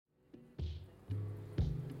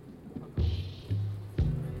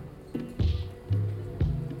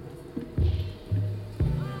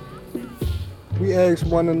We ask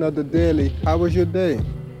one another daily, how was your day?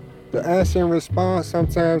 The answer and response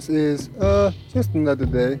sometimes is, just another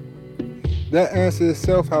day. That answer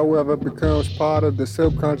itself, however, becomes part of the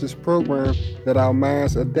subconscious program that our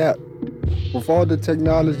minds adapt. With all the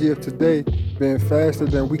technology of today being faster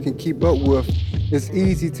than we can keep up with, it's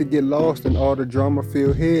easy to get lost in all the drama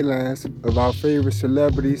filled headlines of our favorite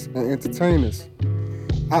celebrities and entertainers.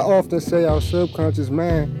 I often say our subconscious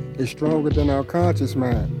mind is stronger than our conscious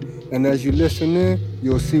mind. And as you listen in,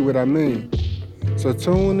 you'll see what I mean. So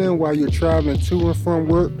tune in while you're traveling to and from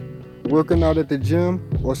work, working out at the gym,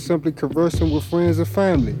 or simply conversing with friends and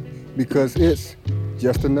family because it's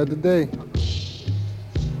just another day.